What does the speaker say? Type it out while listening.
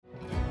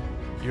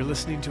You're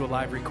listening to a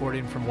live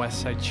recording from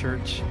Westside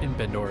Church in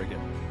Bend, Oregon.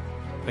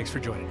 Thanks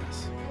for joining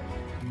us.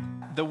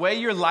 The way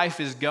your life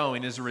is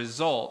going is a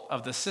result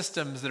of the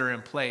systems that are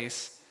in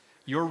place,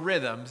 your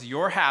rhythms,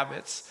 your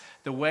habits,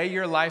 the way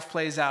your life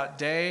plays out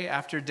day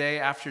after day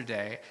after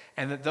day,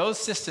 and that those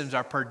systems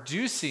are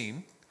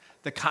producing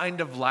the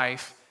kind of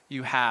life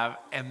you have,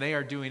 and they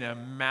are doing a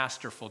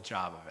masterful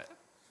job of it.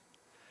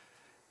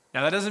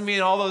 Now, that doesn't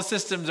mean all those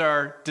systems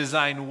are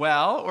designed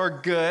well or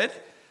good.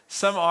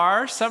 Some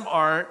are, some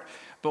aren't.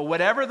 But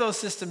whatever those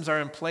systems are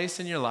in place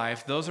in your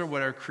life, those are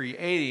what are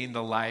creating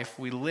the life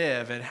we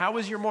live. And how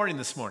was your morning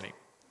this morning?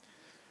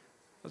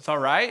 It's all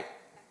right?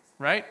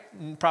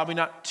 Probably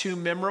not too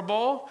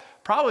memorable.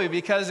 Probably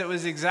because it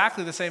was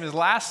exactly the same as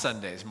last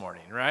Sunday's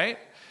morning, right?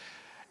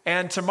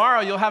 And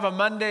tomorrow you'll have a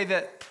Monday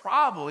that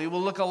probably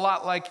will look a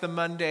lot like the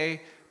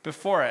Monday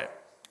before it.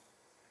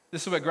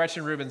 This is what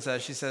Gretchen Rubin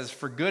says. She says,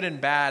 "For good and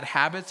bad,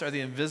 habits are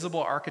the invisible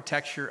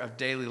architecture of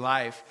daily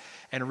life.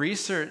 And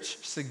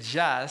research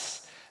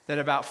suggests that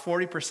about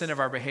 40% of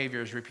our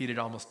behavior is repeated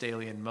almost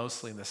daily and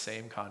mostly in the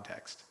same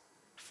context.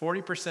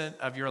 40%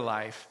 of your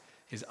life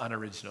is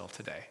unoriginal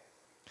today."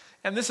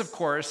 And this, of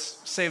course,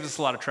 saves us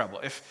a lot of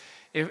trouble.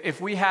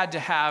 If we had to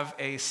have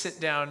a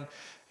sit-down,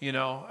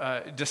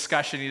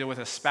 discussion either with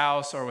a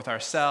spouse or with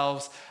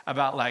ourselves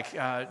about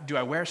do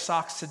I wear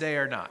socks today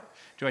or not?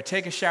 Do I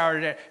take a shower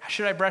today?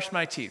 Should I brush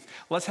my teeth?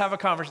 Let's have a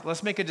conversation.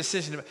 Let's make a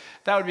decision.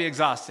 That would be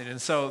exhausting.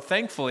 And so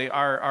thankfully,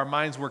 our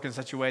minds work in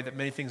such a way that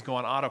many things go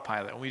on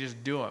autopilot, and we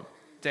just do them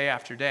day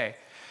after day.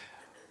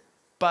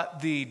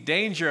 But the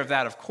danger of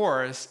that, of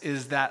course,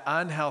 is that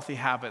unhealthy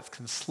habits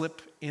can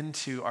slip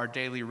into our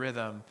daily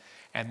rhythm,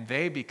 and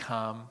they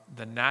become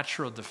the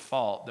natural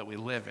default that we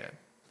live in.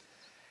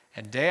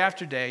 And day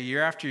after day,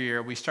 year after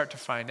year, we start to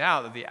find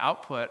out that the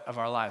output of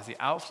our lives, the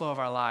outflow of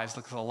our lives,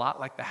 looks a lot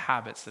like the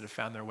habits that have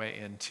found their way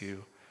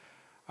into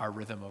our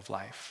rhythm of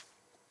life.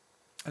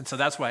 And so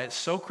that's why it's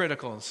so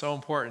critical and so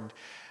important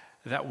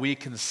that we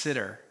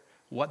consider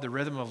what the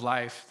rhythm of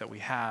life that we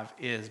have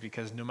is,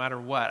 because no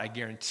matter what, I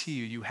guarantee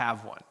you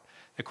have one.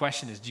 The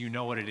question is, do you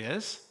know what it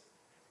is?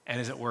 And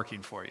is it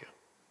working for you?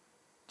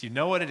 Do you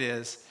know what it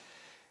is?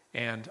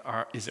 And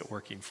is it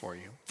working for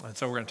you? And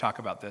so we're going to talk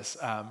about this.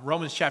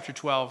 Romans chapter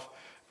 12,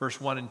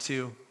 verse 1 and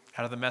 2,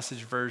 out of the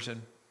Message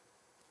version.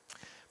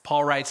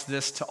 Paul writes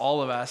this to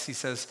all of us. He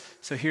says,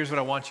 "So here's what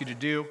I want you to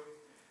do,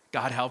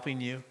 God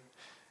helping you.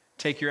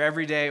 Take your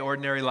everyday,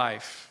 ordinary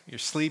life. You're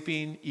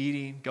sleeping,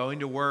 eating, going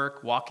to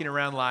work, walking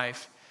around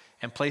life,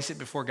 and place it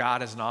before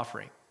God as an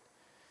offering.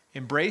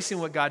 Embracing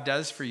what God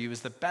does for you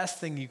is the best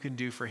thing you can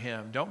do for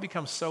him. Don't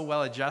become so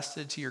well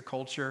adjusted to your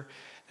culture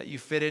that you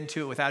fit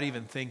into it without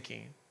even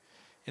thinking.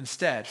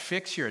 Instead,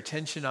 fix your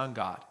attention on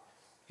God.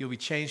 You'll be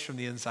changed from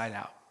the inside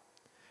out.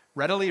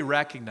 Readily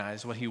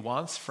recognize what he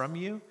wants from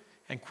you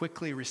and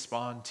quickly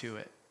respond to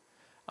it.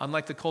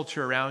 Unlike the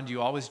culture around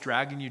you, always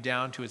dragging you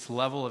down to its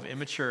level of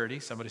immaturity,"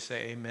 somebody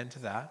say amen to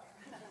that,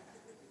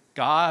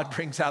 "God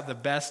brings out the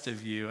best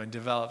of you and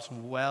develops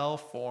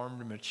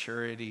well-formed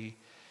maturity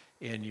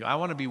in you." I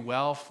want to be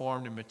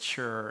well-formed and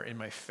mature in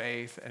my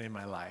faith and in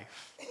my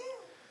life.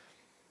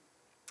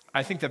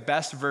 I think the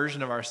best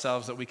version of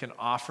ourselves that we can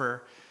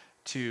offer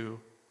to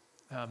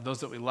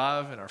those that we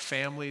love and our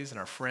families and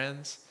our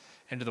friends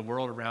and to the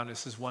world around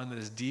us is one that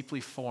is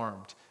deeply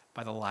formed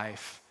by the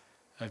life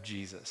of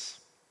Jesus.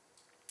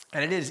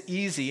 And it is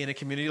easy in a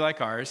community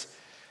like ours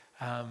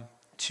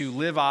to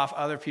live off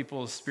other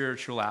people's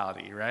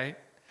spirituality, right?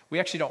 We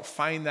actually don't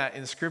find that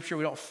in Scripture.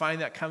 We don't find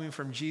that coming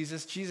from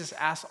Jesus. Jesus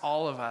asks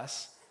all of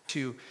us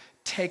to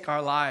take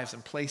our lives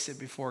and place it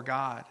before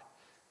God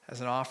as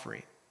an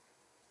offering.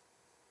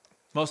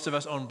 Most of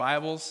us own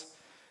Bibles,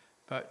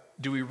 but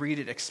do we read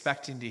it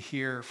expecting to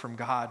hear from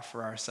God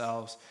for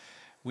ourselves?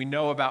 We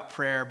know about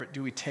prayer, but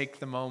do we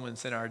take the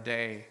moments in our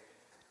day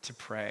to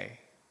pray?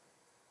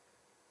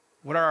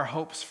 What are our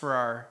hopes for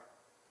our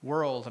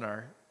world and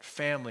our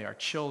family, our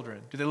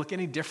children? Do they look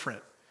any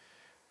different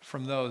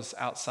from those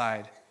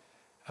outside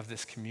of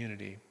this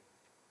community?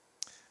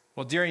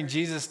 Well, during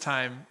Jesus'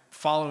 time,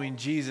 following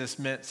Jesus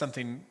meant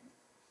something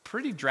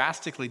pretty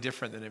drastically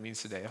different than it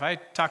means today. If I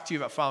talk to you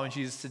about following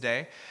Jesus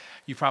today,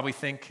 you probably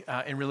think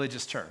in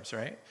religious terms,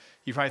 right?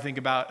 You probably think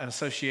about an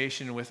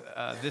association with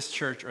this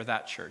church or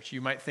that church.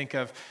 You might think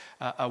of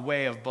a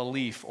way of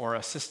belief or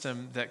a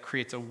system that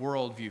creates a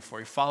worldview for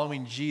you.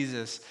 Following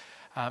Jesus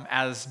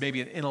as maybe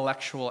an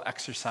intellectual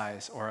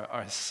exercise or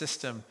a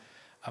system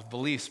of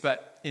beliefs.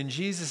 But in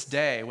Jesus'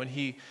 day, when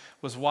he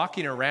was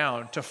walking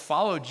around, to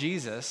follow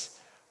Jesus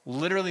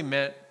literally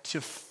meant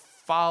to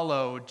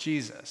follow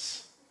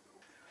Jesus.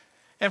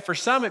 And for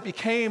some, it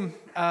became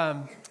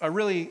a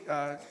really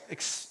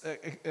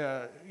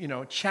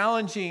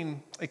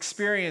challenging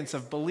experience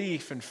of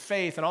belief and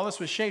faith, and all this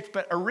was shaped.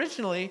 But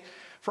originally,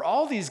 for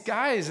all these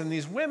guys and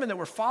these women that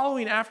were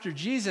following after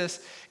Jesus,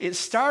 it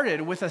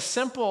started with a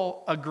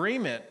simple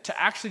agreement to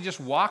actually just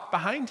walk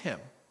behind him,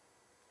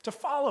 to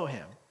follow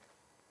him.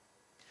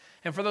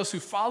 And for those who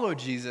followed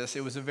Jesus,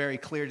 it was a very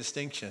clear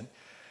distinction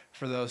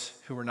for those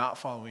who were not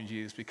following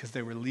Jesus, because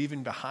they were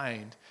leaving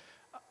behind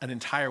an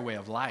entire way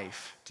of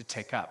life to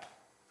take up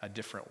a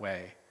different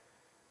way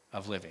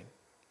of living.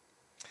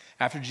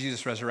 After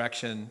Jesus'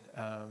 resurrection,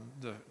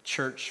 the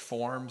church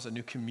forms, a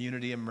new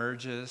community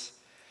emerges,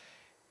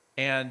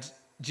 and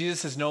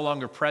Jesus is no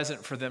longer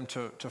present for them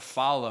to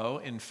follow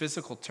in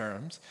physical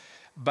terms,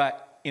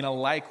 but in a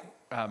like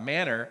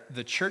manner,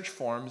 the church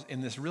forms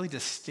in this really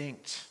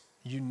distinct,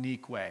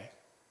 unique way.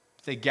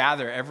 They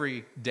gather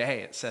every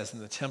day, it says, in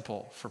the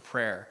temple for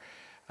prayer.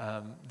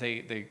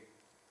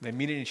 They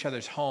meet in each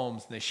other's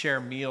homes, and they share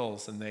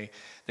meals, and they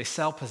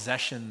sell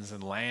possessions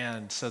and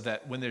land so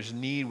that when there's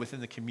need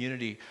within the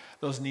community,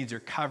 those needs are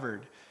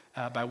covered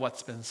by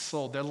what's been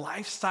sold. Their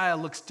lifestyle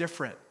looks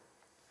different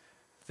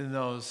than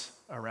those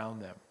around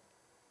them.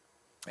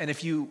 And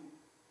if you,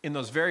 in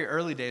those very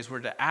early days, were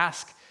to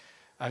ask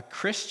a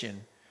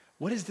Christian,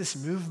 what is this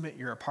movement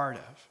you're a part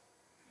of?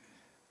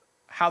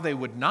 How they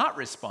would not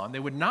respond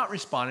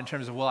in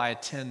terms of, well, I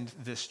attend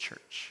this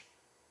church.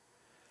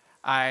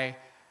 I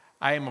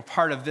am a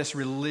part of this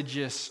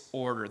religious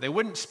order. They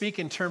wouldn't speak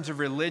in terms of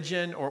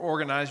religion or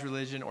organized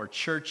religion or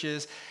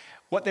churches.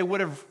 What they would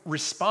have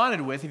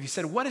responded with, if you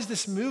said, what is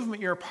this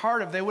movement you're a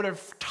part of? They would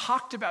have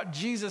talked about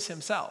Jesus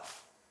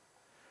himself.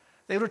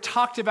 They would have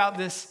talked about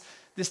this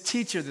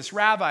teacher, this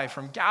rabbi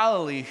from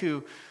Galilee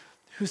who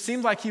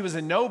seemed like he was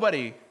a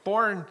nobody,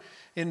 born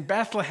in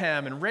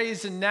Bethlehem and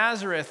raised in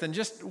Nazareth and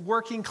just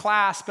working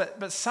class,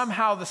 but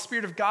somehow the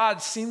Spirit of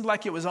God seemed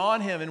like it was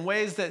on him in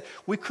ways that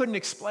we couldn't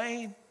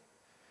explain.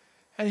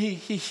 And he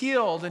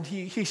healed and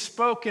he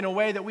spoke in a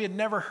way that we had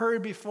never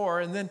heard before.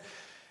 And then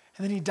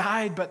he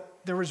died, but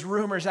there was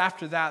rumors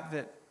after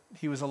that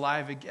he was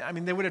alive again. I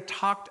mean, they would have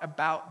talked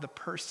about the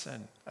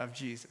person of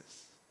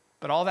Jesus.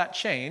 But all that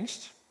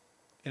changed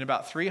in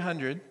about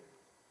 300,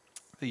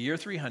 the year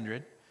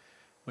 300,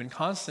 when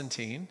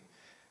Constantine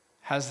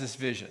has this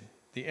vision.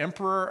 The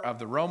emperor of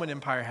the Roman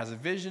Empire has a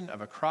vision of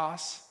a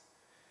cross.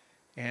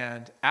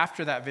 And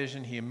after that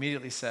vision, he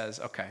immediately says,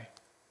 okay,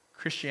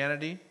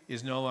 Christianity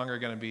is no longer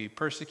going to be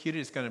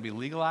persecuted. It's going to be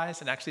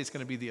legalized. And actually, it's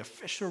going to be the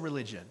official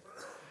religion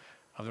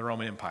of the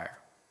Roman Empire.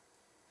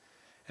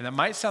 And that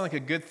might sound like a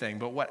good thing,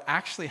 but what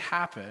actually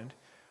happened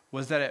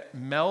was that it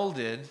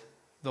melded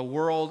the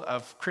world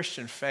of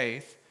Christian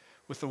faith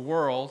with the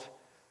world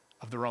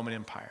of the Roman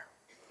Empire.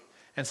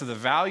 And so the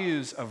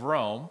values of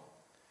Rome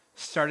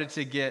started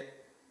to get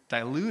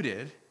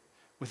diluted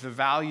with the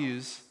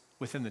values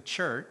within the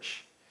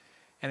church.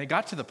 And it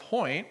got to the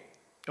point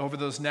over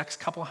those next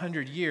couple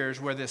hundred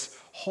years where this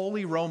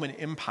Holy Roman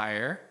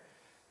Empire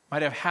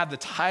might have had the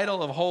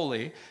title of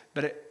holy,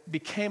 but it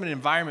became an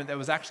environment that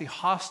was actually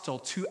hostile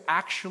to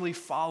actually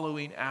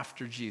following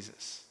after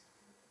Jesus.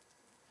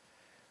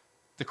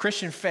 The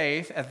Christian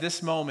faith at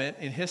this moment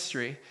in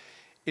history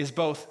is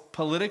both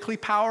politically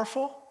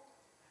powerful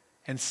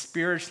and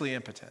spiritually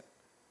impotent.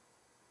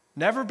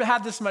 Never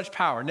had this much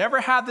power,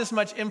 never had this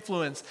much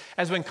influence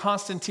as when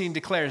Constantine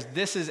declares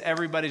this is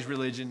everybody's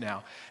religion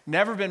now.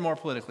 Never been more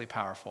politically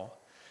powerful.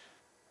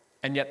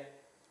 And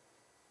yet,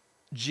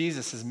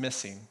 Jesus is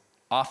missing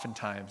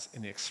oftentimes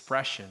in the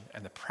expression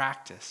and the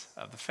practice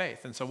of the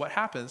faith. And so what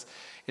happens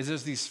is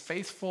there's these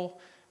faithful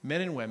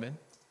men and women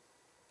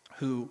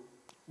who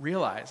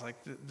realize like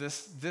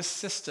this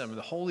system,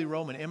 the Holy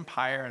Roman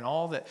Empire and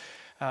all that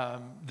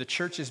the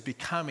church is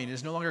becoming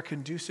is no longer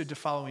conducive to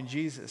following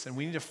Jesus. And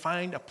we need to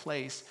find a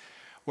place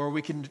where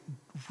we can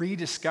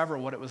rediscover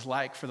what it was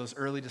like for those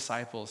early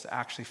disciples to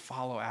actually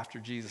follow after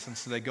Jesus. And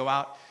so they go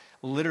out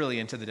literally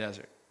into the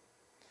desert.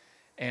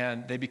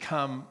 And they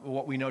become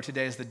what we know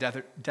today as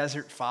the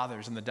desert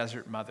fathers and the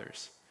desert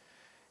mothers.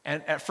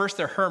 And at first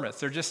they're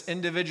hermits. They're just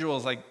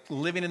individuals like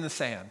living in the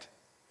sand.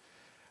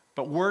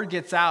 But word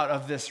gets out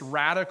of this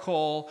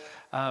radical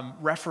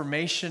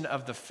reformation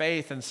of the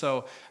faith. And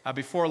so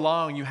before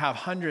long, you have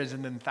hundreds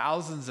and then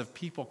thousands of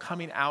people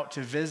coming out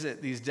to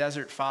visit these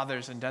desert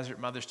fathers and desert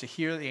mothers to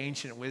hear the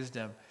ancient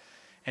wisdom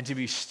and to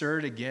be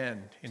stirred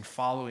again in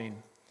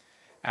following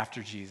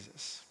after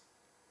Jesus.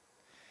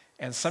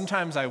 And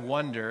sometimes I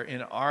wonder,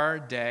 in our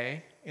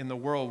day, in the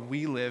world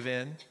we live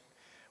in,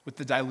 with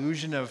the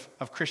dilution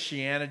of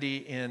Christianity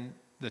in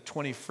the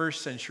 21st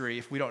century,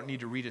 if we don't need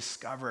to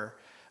rediscover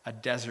a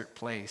desert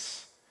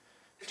place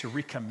to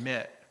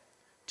recommit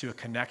to a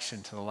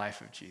connection to the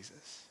life of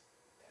Jesus.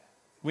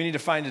 We need to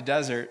find a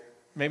desert,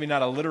 maybe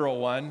not a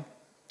literal one.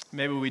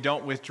 Maybe we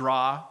don't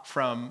withdraw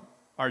from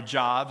our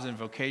jobs and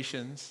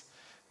vocations.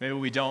 Maybe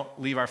we don't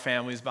leave our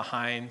families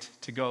behind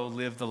to go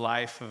live the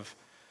life of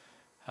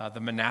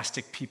the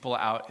monastic people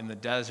out in the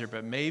desert,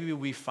 but maybe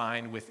we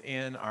find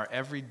within our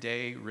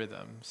everyday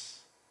rhythms,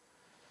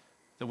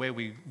 the way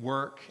we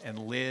work and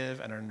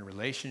live and are in a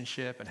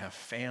relationship and have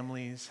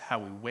families, how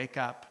we wake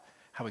up,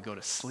 how we go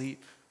to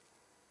sleep,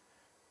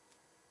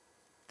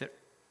 that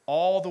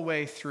all the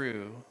way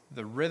through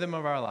the rhythm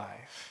of our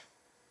life,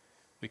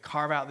 we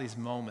carve out these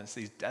moments,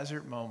 these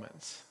desert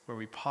moments, where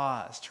we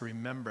pause to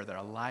remember that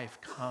our life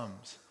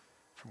comes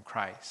from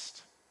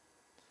Christ.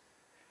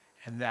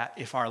 And that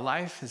if our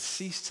life has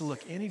ceased to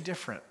look any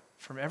different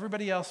from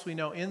everybody else we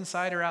know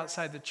inside or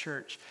outside the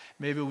church,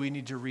 maybe we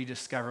need to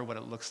rediscover what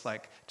it looks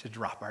like to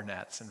drop our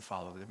nets and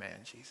follow the man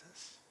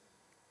Jesus.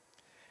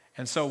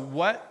 And so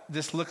what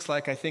this looks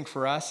like, I think,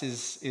 for us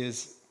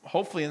is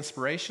hopefully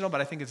inspirational,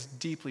 but I think it's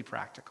deeply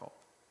practical.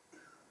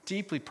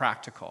 Deeply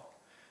practical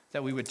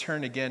that we would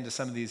turn again to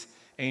some of these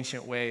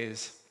ancient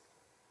ways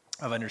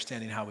of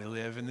understanding how we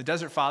live. And the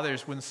Desert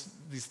Fathers, when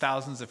these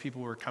thousands of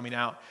people were coming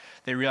out,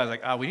 they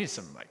realized we need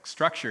some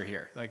structure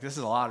here. This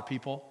is a lot of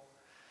people.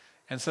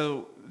 And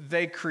so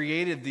they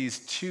created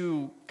these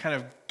two kind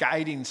of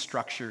guiding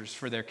structures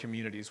for their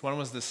communities. One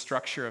was the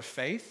structure of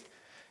faith,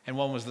 and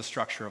one was the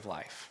structure of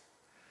life.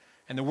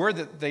 And the word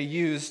that they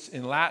used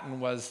in Latin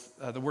was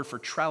the word for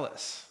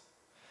trellis.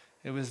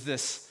 It was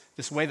this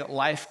way that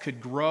life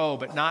could grow,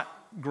 but not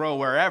grow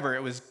wherever.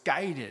 It was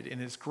guided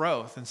in its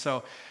growth. And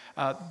so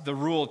the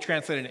rule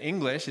translated in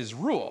English is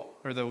rule,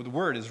 or the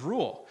word is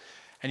rule.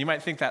 And you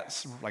might think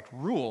that's like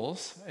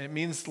rules. It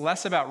means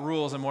less about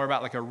rules and more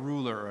about like a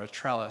ruler or a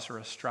trellis or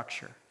a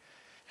structure.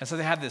 And so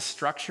they had this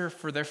structure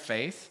for their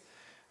faith,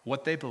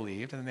 what they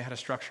believed, and then they had a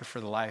structure for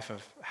the life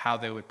of how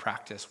they would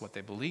practice what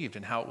they believed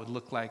and how it would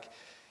look like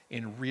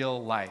in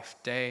real life,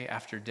 day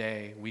after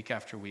day, week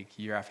after week,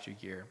 year after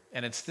year.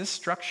 And it's this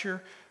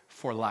structure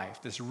for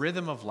life, this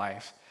rhythm of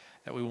life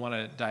that we want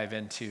to dive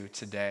into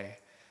today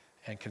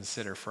and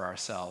consider for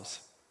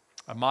ourselves.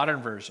 A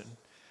modern version,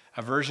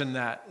 a version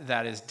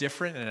that is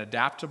different and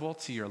adaptable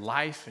to your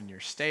life and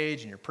your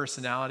stage and your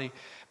personality,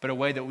 but a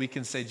way that we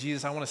can say,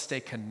 Jesus, I want to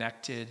stay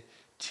connected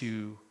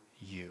to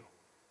you.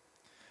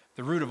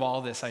 The root of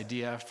all this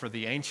idea for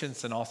the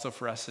ancients and also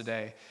for us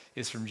today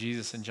is from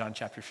Jesus in John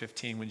chapter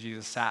 15, when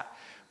Jesus sat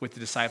with the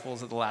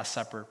disciples at the Last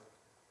Supper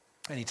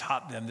and he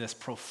taught them this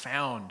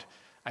profound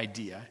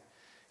idea.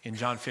 In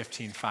John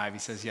 15:5, he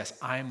says, yes,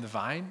 I am the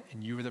vine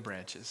and you are the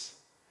branches.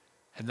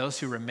 And those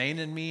who remain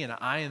in me and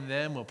I in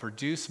them will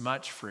produce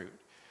much fruit.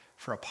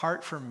 For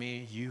apart from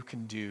me, you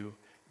can do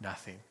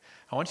nothing.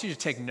 I want you to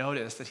take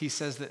notice that he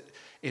says that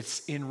it's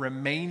in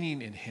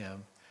remaining in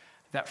him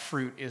that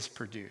fruit is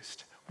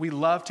produced. We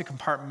love to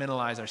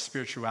compartmentalize our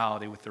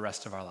spirituality with the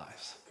rest of our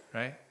lives,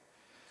 right?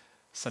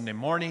 Sunday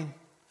morning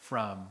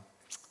from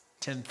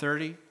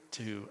 10:30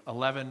 to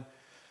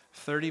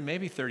 11:30,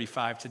 maybe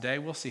 35 today.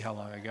 We'll see how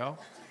long I go.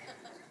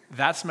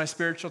 That's my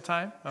spiritual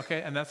time,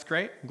 okay? And that's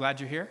great. I'm glad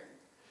you're here.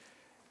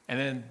 And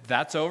then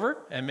that's over,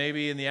 and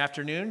maybe in the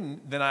afternoon,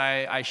 then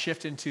I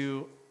shift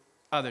into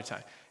other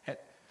time.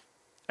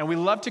 And we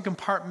love to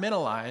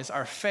compartmentalize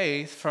our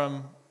faith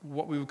from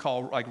what we would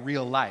call like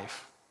real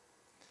life.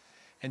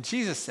 And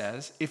Jesus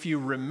says, if you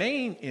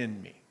remain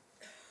in me,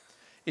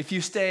 if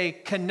you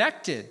stay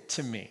connected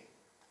to me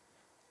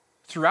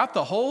throughout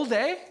the whole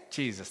day,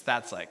 Jesus,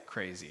 that's like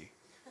crazy.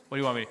 What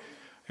do you want me to do?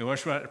 You want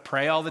to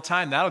pray all the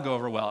time? That'll go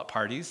over well at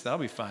parties. That'll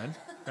be fun,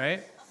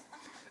 right?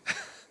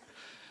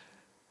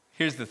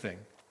 Here's the thing.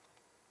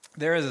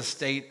 There is a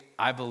state,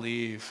 I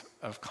believe,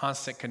 of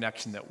constant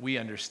connection that we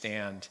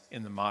understand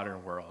in the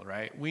modern world,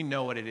 right? We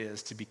know what it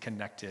is to be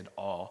connected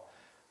all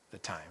the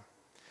time.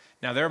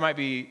 Now, there might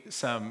be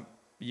some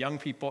young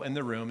people in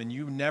the room, and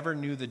you never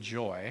knew the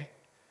joy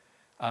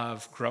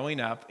of growing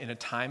up in a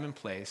time and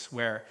place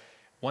where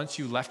once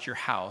you left your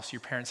house,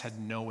 your parents had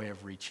no way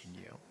of reaching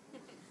you.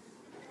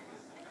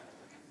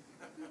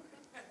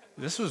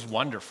 This was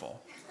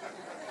wonderful.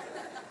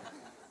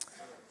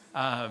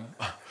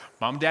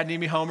 Mom and Dad need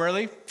me home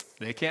early.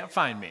 They can't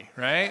find me,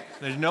 right?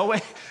 There's no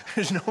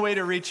way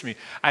to reach me.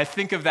 I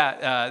think of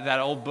that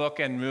old book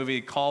and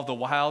movie Call of the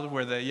Wild,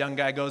 where the young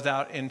guy goes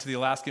out into the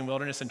Alaskan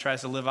wilderness and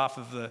tries to live off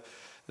of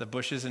the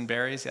bushes and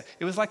berries.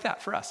 It was like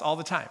that for us all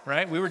the time,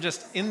 right? We were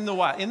just in the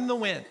wild, in the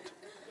wind,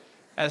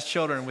 as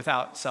children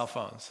without cell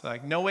phones.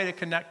 Like no way to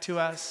connect to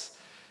us,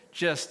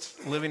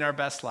 just living our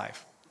best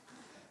life.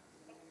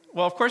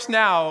 Well, of course,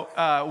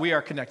 now we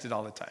are connected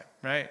all the time,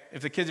 right?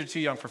 If the kids are too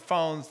young for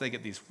phones, they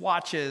get these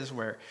watches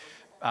where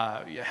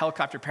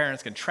helicopter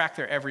parents can track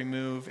their every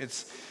move.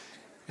 It's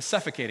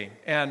suffocating.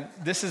 And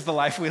this is the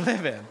life we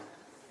live in,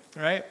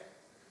 right?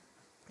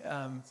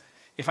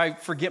 If I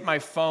forget my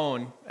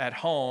phone at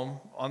home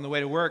on the way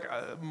to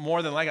work,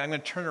 more than likely I'm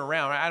going to turn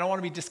around. I don't want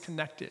to be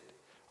disconnected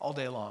all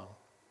day long.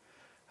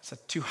 It's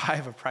too high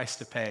of a price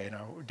to pay in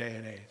our day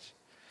and age.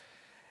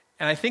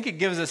 And I think it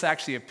gives us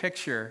actually a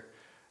picture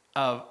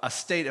of a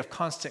state of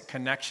constant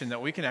connection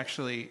that we can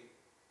actually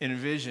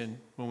envision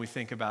when we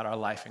think about our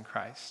life in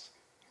Christ.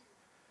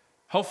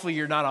 Hopefully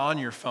you're not on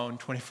your phone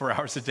 24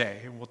 hours a day.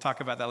 We'll talk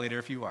about that later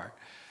if you are.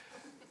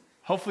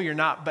 Hopefully you're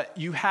not, but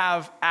you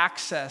have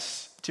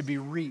access to be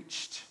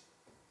reached.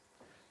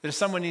 That if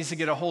someone needs to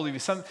get a hold of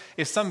you,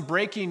 if some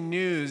breaking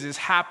news is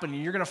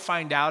happening, you're going to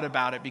find out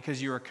about it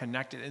because you are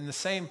connected. In the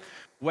same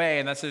way,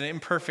 and that's an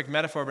imperfect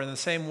metaphor, but in the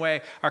same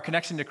way, our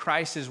connection to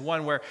Christ is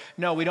one where,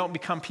 no, we don't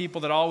become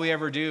people that all we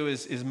ever do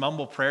is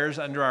mumble prayers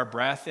under our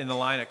breath in the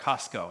line at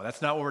Costco.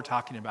 That's not what we're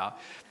talking about.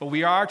 But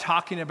we are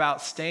talking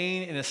about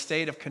staying in a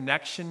state of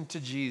connection to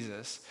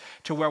Jesus,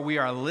 to where we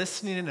are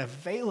listening and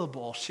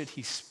available should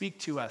he speak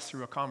to us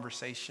through a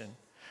conversation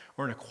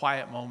or in a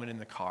quiet moment in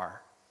the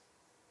car.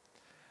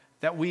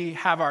 that we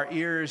have our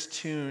ears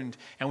tuned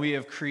and we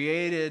have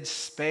created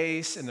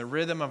space in the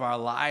rhythm of our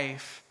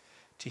life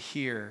to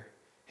hear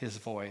his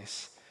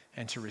voice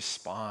and to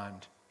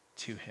respond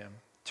to him,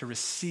 to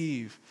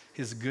receive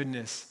his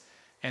goodness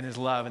and his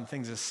love in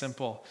things as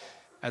simple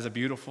as a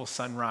beautiful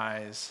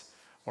sunrise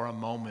or a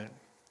moment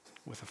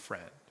with a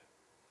friend.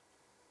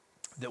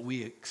 That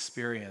we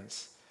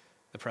experience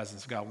the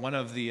presence of God. One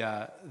of the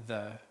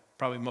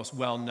probably most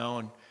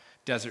well-known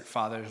desert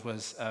fathers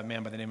was a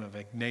man by the name of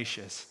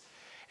Ignatius.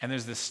 And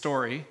there's this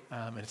story,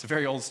 and it's a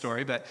very old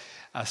story, but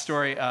a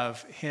story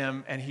of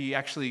him, and he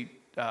actually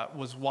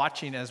was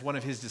watching as one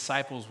of his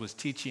disciples was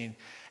teaching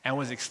and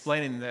was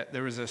explaining that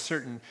there was a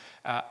certain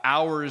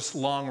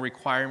hours-long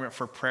requirement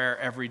for prayer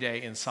every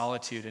day in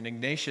solitude. And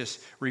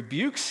Ignatius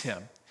rebukes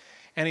him,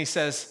 and he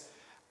says,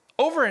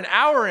 over an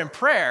hour in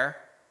prayer,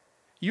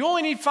 you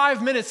only need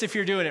 5 minutes if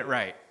you're doing it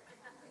right.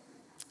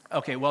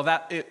 Okay, well,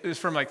 it was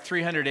from like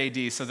 300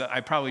 AD, so that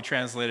I probably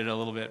translated a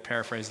little bit,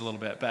 paraphrased a little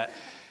bit, but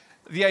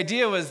the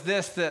idea was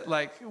this, that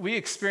like we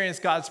experience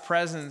God's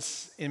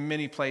presence in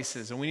many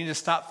places, and we need to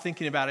stop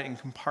thinking about it in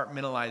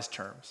compartmentalized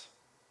terms.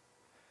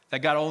 That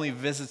God only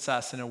visits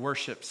us in a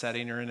worship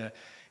setting or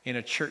in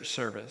a church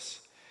service,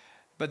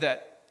 but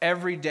that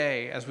every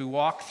day as we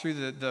walk through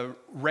the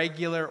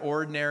regular,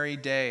 ordinary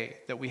day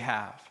that we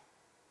have,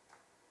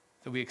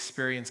 that we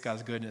experience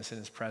God's goodness and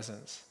his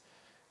presence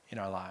in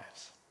our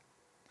lives.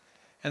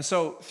 And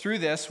so through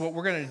this, what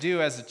we're going to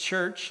do as a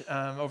church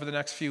over the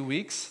next few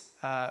weeks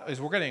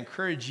is we're going to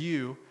encourage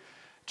you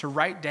to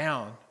write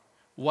down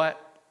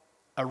what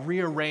a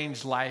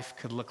rearranged life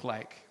could look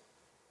like,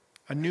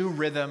 a new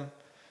rhythm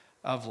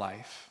of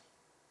life.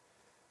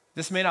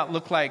 This may not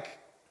look like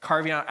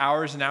carving out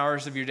hours and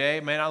hours of your day.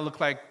 It may not look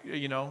like,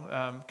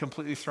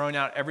 completely throwing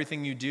out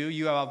everything you do.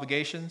 You have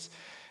obligations.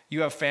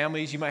 You have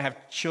families. You might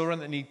have children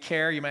that need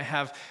care. You might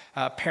have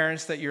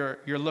parents that you're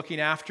looking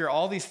after.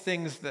 All these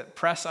things that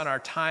press on our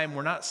time.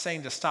 We're not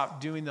saying to stop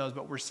doing those,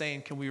 but we're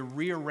saying, can we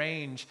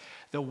rearrange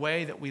the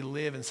way that we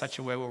live in such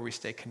a way where we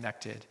stay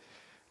connected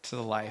to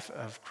the life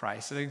of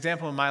Christ? An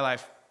example in my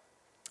life,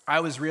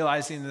 I was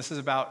realizing, this is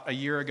about a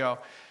year ago,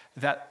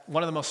 that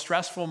one of the most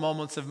stressful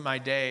moments of my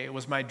day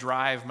was my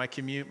drive, my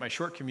commute, my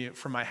short commute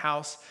from my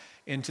house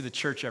into the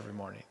church every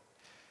morning.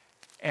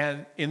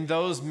 And in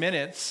those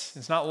minutes,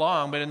 it's not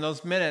long, but in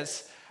those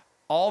minutes,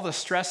 all the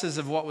stresses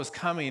of what was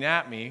coming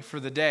at me for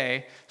the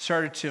day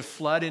started to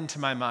flood into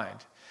my mind.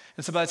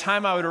 And so by the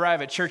time I would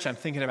arrive at church, I'm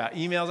thinking about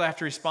emails I have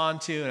to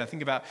respond to, and I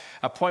think about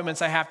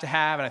appointments I have to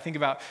have, and I think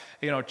about,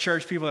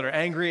 church people that are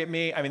angry at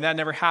me. I mean, that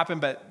never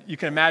happened, but you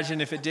can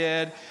imagine if it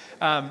did.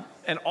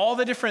 And all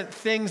the different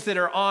things that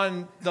are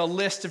on the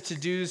list of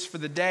to-dos for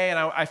the day, and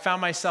I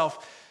found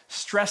myself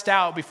stressed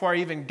out before I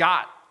even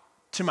got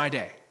to my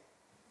day.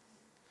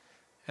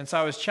 And so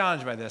I was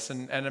challenged by this.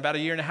 And about a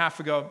year and a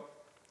half ago,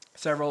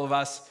 several of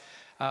us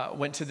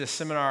went to this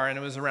seminar, and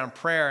it was around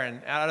prayer.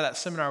 And out of that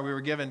seminar, we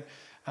were given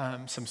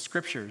some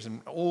scriptures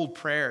and old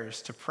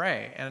prayers to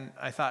pray. And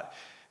I thought,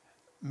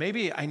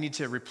 maybe I need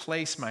to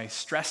replace my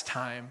stress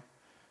time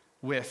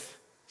with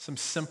some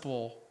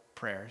simple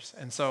prayers.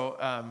 And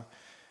so,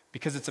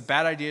 because it's a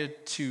bad idea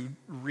to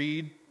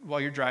read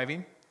while you're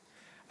driving.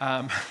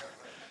 Are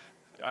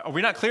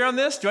we not clear on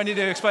this? Do I need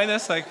to explain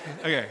this?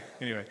 Okay,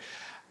 anyway.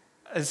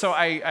 And so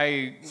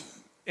I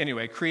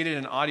created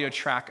an audio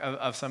track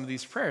of some of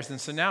these prayers.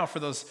 And so now for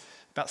those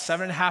about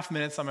 7.5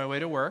 minutes on my way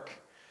to work,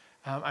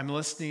 I'm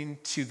listening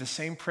to the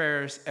same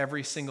prayers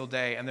every single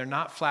day. And they're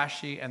not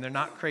flashy and they're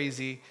not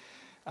crazy.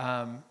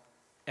 And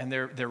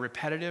they're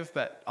repetitive,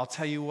 but I'll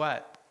tell you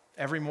what,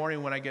 every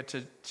morning when I get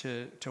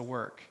to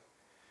work,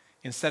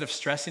 instead of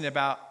stressing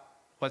about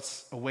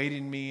what's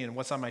awaiting me and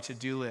what's on my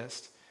to-do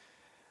list,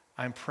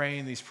 I'm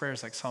praying these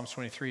prayers like Psalms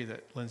 23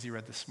 that Lindsay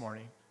read this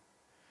morning.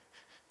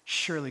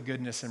 Surely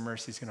goodness and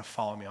mercy is going to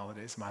follow me all the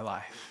days of my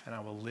life, and I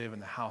will live in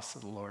the house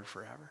of the Lord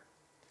forever.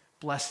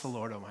 Bless the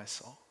Lord, O my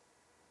soul.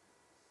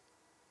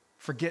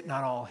 Forget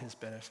not all his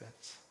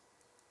benefits.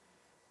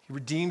 He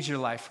redeems your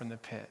life from the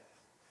pit.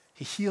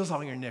 He heals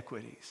all your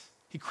iniquities.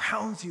 He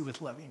crowns you with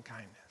loving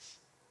kindness.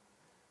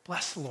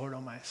 Bless the Lord,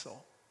 O my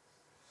soul.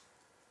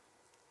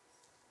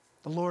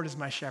 The Lord is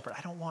my shepherd.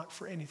 I don't want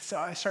for anything. So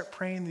I start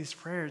praying these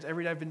prayers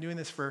every day. I've been doing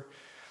this for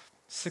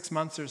 6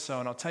 months or so,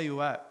 and I'll tell you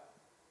what,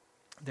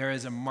 there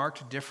is a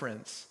marked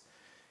difference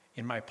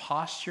in my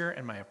posture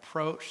and my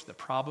approach, the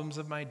problems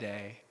of my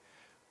day,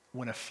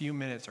 when a few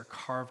minutes are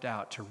carved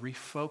out to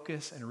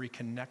refocus and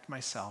reconnect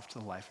myself to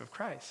the life of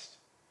Christ.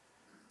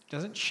 It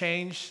doesn't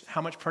change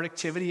how much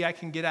productivity I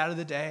can get out of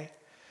the day.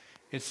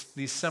 It's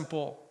these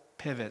simple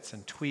pivots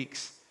and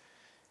tweaks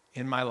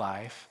in my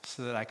life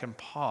so that I can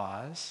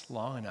pause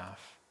long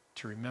enough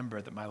to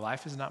remember that my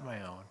life is not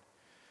my own,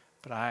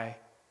 but I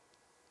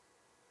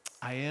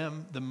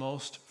am the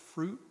most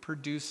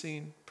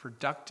fruit-producing,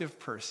 productive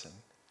person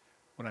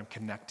when I'm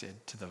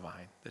connected to the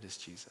vine that is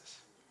Jesus.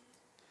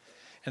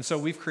 And so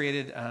we've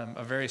created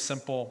a very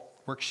simple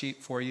worksheet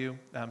for you.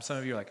 Some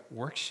of you are like,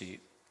 worksheet?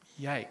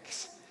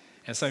 Yikes.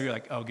 And some of you are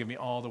like, oh, give me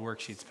all the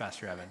worksheets,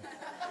 Pastor Evan.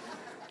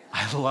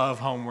 I love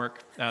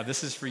homework.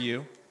 This is for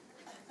you.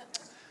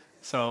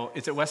 So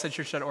it's at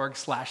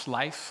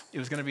westsidechurch.org/life. It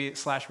was going to be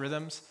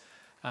 /rhythms,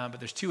 but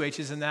there's 2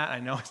 H's in that. I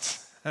know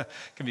it's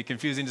can be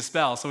confusing to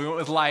spell. So we went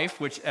with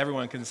life, which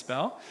everyone can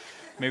spell.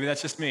 Maybe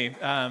that's just me.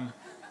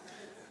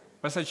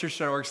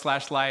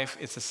 westsidechurch.org/life.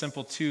 It's a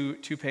simple two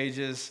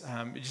pages.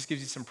 It just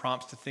gives you some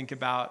prompts to think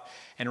about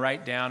and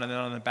write down. And then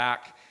on the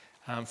back,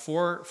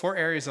 four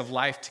areas of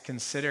life to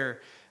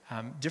consider,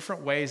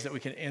 different ways that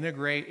we can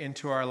integrate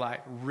into our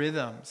life,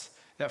 rhythms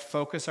that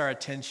focus our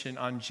attention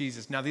on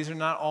Jesus. Now, these are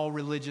not all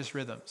religious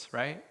rhythms,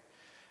 right?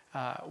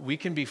 We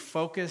can be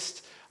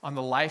focused on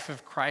the life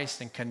of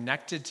Christ and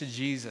connected to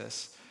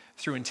Jesus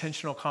through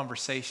intentional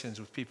conversations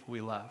with people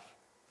we love,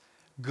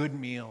 good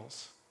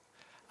meals,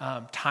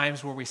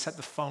 times where we set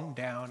the phone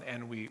down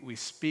and we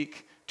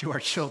speak to our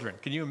children.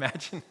 Can you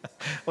imagine?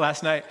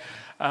 Last night,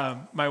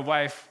 my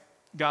wife,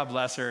 God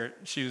bless her,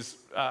 she was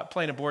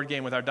playing a board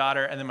game with our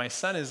daughter, and then my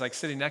son is like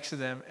sitting next to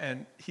them,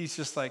 and he's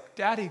just like,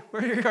 "Daddy,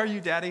 where are you,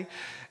 Daddy?"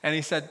 And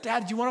he said,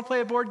 "Dad, do you want to play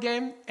a board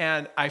game?"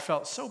 And I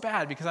felt so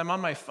bad because I'm on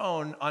my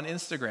phone on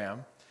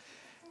Instagram,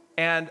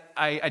 and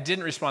I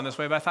didn't respond this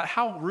way, but I thought,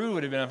 how rude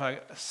would it have been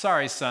if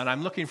 "Sorry, son,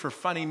 I'm looking for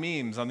funny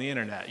memes on the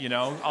internet,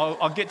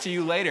 I'll get to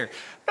you later."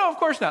 No, of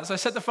course not. So I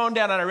set the phone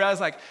down, and I realized,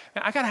 man,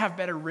 I got to have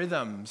better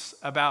rhythms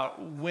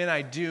about when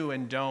I do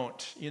and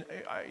don't. You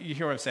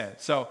hear what I'm saying?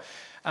 So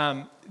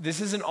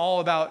this isn't all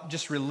about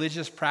just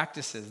religious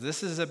practices.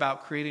 This is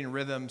about creating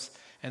rhythms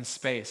and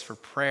space for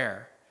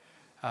prayer,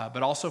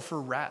 but also for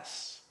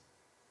rest.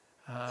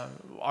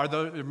 Are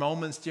there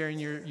moments during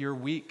your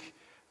week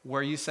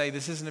where you say,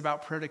 this isn't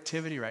about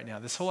productivity right now?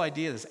 This whole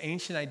idea, this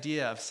ancient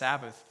idea of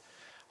Sabbath,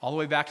 all the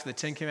way back to the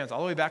 10 Commandments,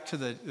 all the way back to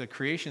the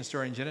creation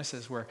story in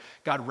Genesis where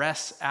God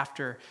rests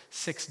after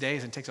 6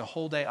 days and takes a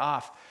whole day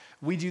off.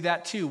 We do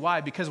that too.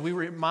 Why? Because we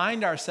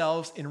remind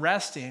ourselves in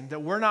resting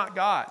that we're not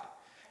God,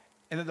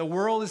 and that the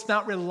world is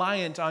not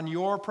reliant on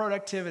your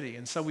productivity.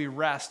 And so we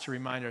rest to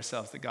remind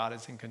ourselves that God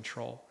is in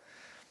control.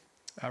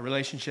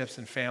 Relationships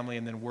and family,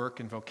 and then work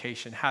and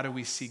vocation. How do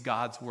we see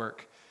God's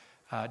work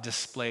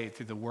displayed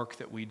through the work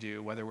that we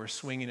do, whether we're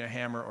swinging a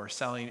hammer or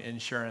selling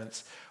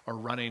insurance or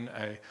running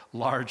a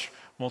large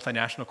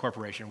multinational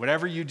corporation?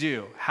 Whatever you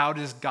do, how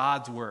does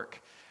God's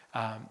work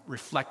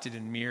reflected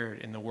and mirrored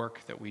in the work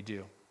that we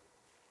do?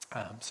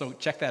 So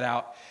check that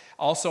out.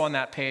 Also on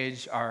that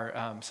page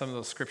are some of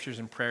those scriptures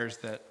and prayers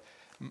that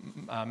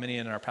many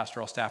in our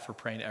pastoral staff are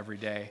praying every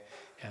day,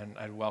 and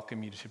I'd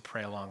welcome you to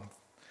pray along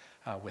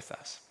with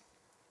us.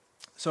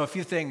 So a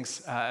few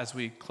things as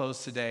we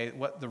close today,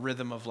 what the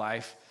rhythm of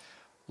life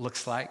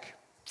looks like.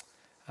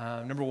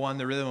 Number one,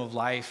 the rhythm of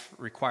life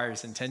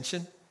requires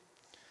intention.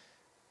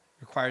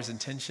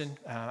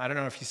 I don't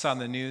know if you saw in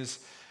the news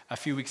a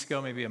few weeks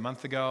ago, maybe a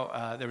month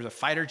ago, there was a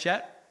fighter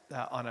jet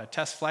on a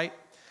test flight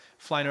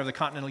flying over the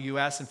continental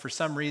U.S., and for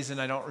some reason,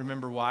 I don't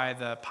remember why,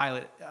 the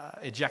pilot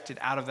ejected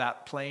out of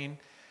that plane,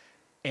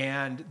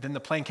 and then the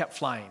plane kept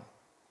flying.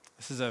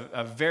 This is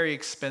a very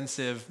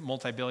expensive,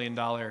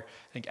 multi-billion-dollar,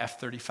 I think,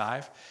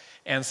 F-35.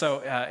 And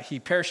so he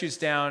parachutes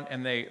down,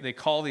 and they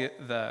call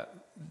the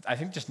I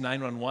think just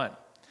 911.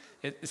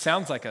 It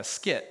sounds like a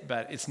skit,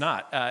 but it's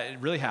not. It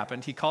really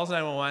happened. He calls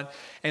 911,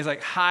 and he's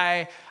like,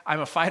 "Hi, I'm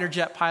a fighter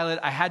jet pilot.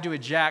 I had to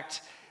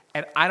eject,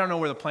 and I don't know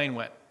where the plane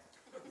went."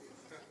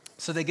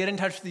 So they get in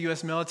touch with the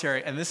U.S.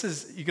 military, and this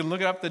is, you can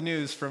look up the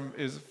news from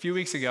a few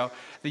weeks ago.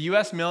 The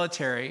U.S.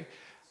 military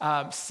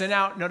sent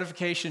out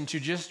notification to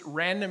just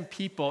random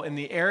people in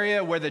the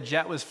area where the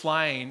jet was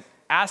flying,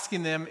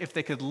 asking them if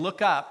they could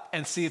look up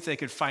and see if they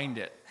could find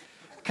it.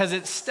 Because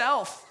it's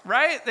stealth,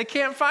 right? They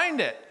can't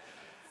find it.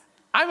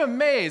 I'm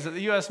amazed that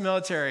the U.S.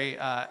 military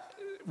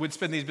would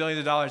spend these billions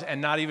of dollars and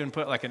not even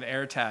put like an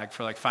air tag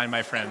for like "Find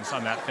My Friends"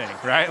 on that thing,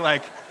 right?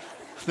 Like,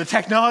 the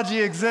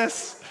technology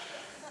exists.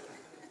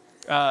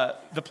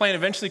 The plane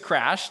eventually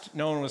crashed.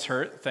 No one was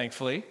hurt,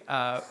 thankfully.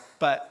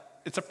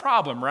 But it's a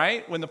problem,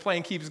 right? When the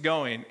plane keeps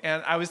going.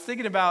 And I was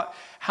thinking about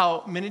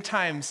how many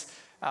times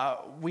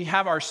we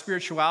have our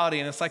spirituality,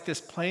 and it's like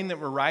this plane that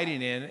we're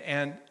riding in.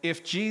 And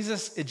if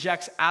Jesus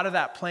ejects out of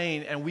that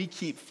plane and we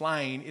keep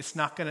flying, it's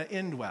not going to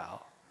end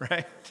well,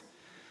 right?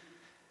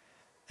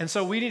 And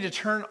so we need to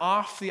turn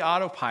off the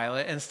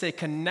autopilot and stay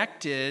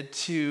connected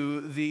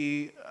to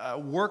the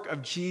work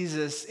of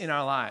Jesus in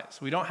our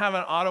lives. We don't have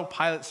an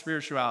autopilot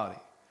spirituality.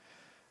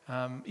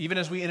 Even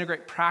as we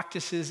integrate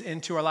practices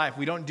into our life,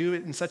 we don't do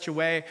it in such a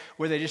way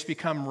where they just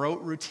become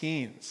rote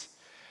routines.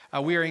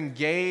 We are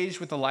engaged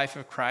with the life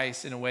of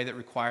Christ in a way that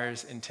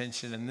requires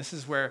intention. And this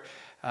is where,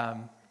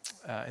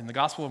 in the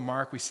Gospel of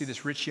Mark, we see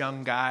this rich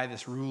young guy,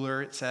 this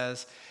ruler, it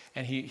says,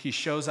 and he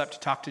shows up to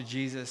talk to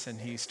Jesus, and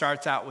he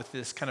starts out with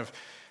this kind of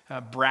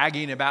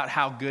bragging about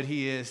how good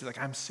he is. He's like,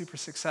 "I'm super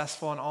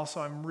successful, and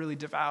also I'm really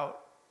devout.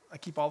 I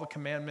keep all the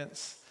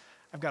commandments.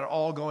 I've got it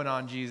all going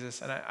on,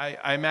 Jesus." And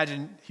I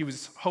imagine he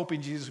was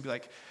hoping Jesus would be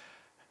like,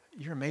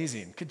 "You're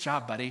amazing. Good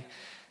job, buddy."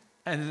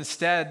 And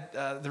instead,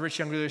 the rich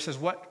young ruler says,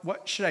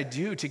 what should I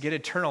do to get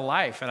eternal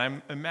life? And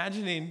I'm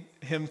imagining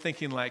him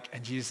thinking like,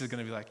 and Jesus is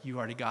going to be like, "You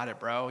already got it,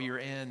 bro. You're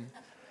in.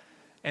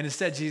 And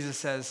instead, Jesus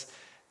says,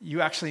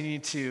 you actually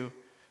need to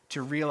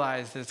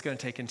realize that it's going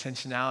to take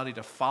intentionality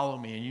to follow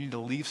me, and you need to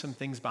leave some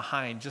things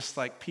behind, just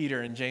like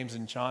Peter and James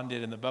and John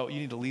did in the boat. You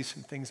need to leave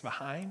some things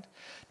behind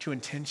to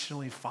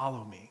intentionally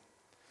follow me.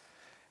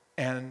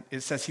 And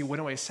it says he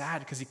went away sad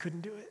because he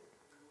couldn't do it.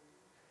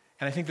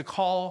 And I think the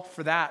call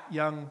for that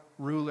young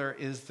ruler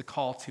is the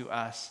call to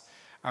us.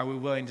 Are we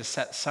willing to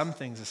set some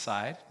things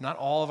aside, not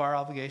all of our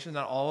obligations,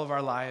 not all of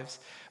our lives,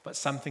 but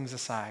some things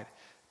aside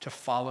to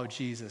follow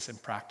Jesus in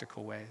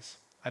practical ways?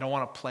 I don't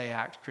want to play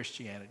act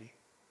Christianity.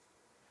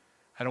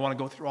 I don't want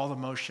to go through all the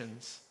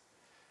motions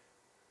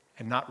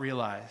and not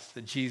realize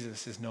that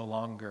Jesus is no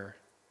longer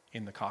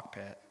in the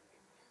cockpit.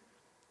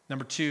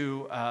 Number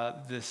two,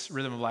 this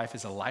rhythm of life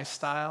is a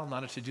lifestyle,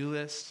 not a to-do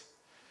list.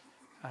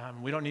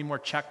 We don't need more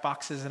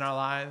checkboxes in our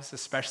lives,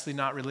 especially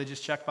not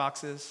religious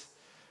checkboxes.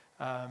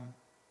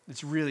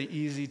 It's really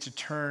easy to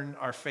turn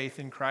our faith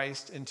in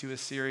Christ into a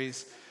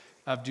series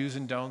of do's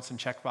and don'ts and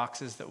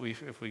checkboxes that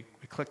if we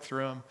click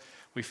through them,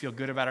 we feel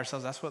good about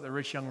ourselves. That's what the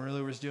rich young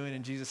ruler was doing.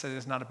 And Jesus said,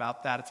 it's not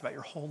about that. It's about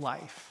your whole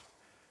life,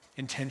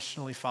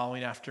 intentionally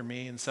following after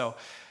me. And so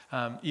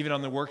even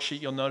on the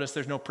worksheet, you'll notice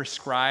there's no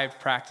prescribed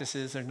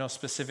practices. There's no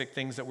specific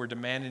things that we're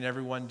demanding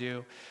everyone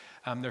do.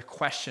 They're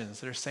questions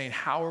that are saying,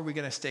 how are we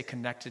going to stay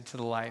connected to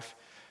the life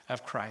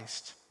of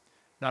Christ?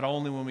 Not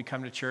only when we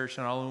come to church,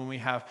 not only when we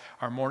have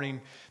our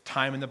morning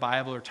time in the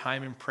Bible or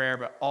time in prayer,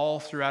 but all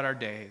throughout our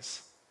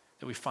days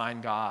that we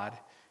find God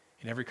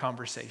in every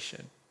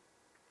conversation,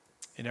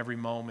 in every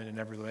moment, in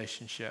every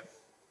relationship,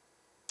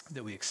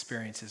 that we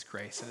experience his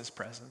grace and his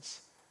presence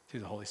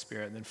through the Holy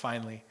Spirit. And then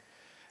finally,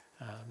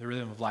 the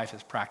rhythm of life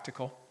is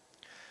practical.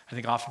 I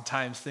think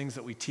oftentimes things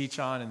that we teach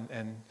on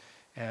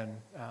and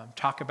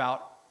talk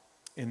about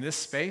in this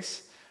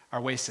space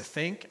are ways to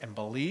think and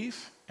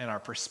believe and our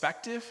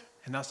perspective,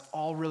 and that's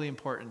all really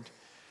important.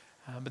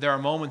 But there are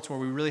moments where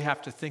we really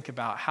have to think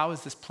about, how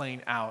is this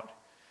playing out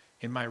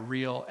in my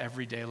real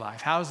everyday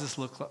life? How does this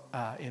look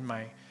in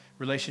my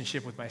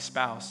relationship with my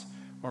spouse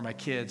or my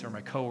kids or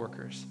my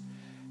coworkers?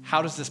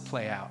 How does this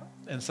play out?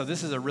 And so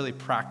this is a really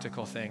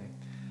practical thing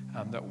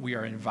that we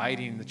are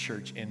inviting the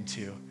church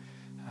into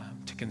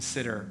to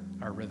consider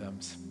our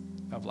rhythms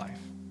of life.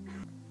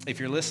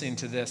 If you're listening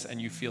to this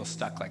and you feel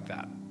stuck like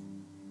that,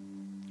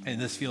 and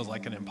this feels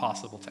like an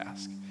impossible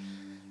task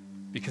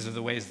because of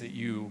the ways that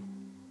you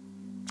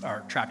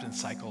are trapped in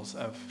cycles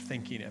of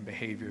thinking and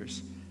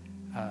behaviors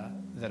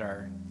that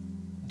are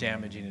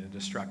damaging and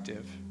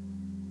destructive,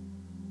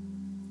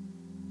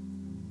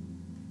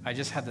 I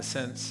just had the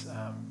sense,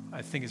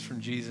 I think it's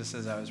from Jesus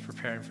as I was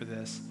preparing for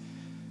this,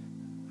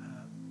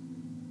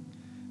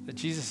 that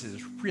Jesus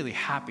is really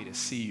happy to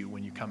see you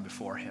when you come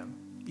before him,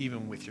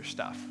 even with your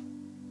stuff.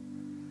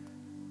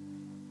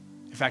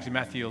 In fact, in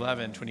Matthew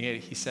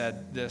 11:28, he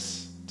said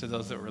this to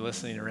those that were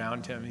listening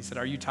around him. He said,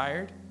 are you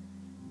tired?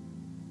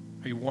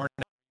 Are you worn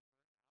out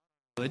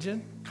by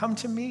religion? Come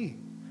to me.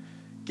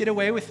 Get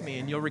away with me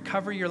and you'll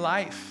recover your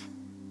life.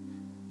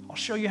 I'll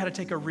show you how to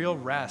take a real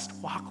rest.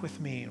 Walk with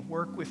me and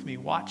work with me.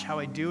 Watch how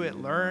I do it.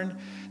 Learn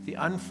the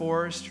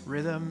unforced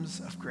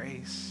rhythms of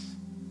grace.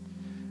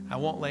 I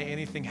won't lay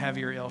anything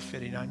heavy or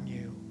ill-fitting on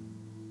you.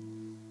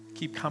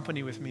 Keep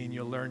company with me and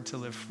you'll learn to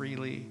live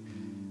freely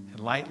and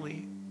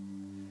lightly.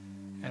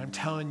 And I'm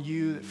telling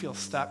you that feel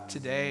stuck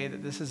today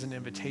that this is an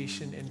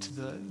invitation into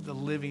the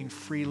living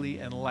freely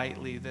and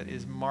lightly that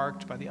is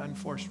marked by the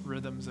unforced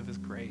rhythms of his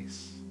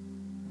grace.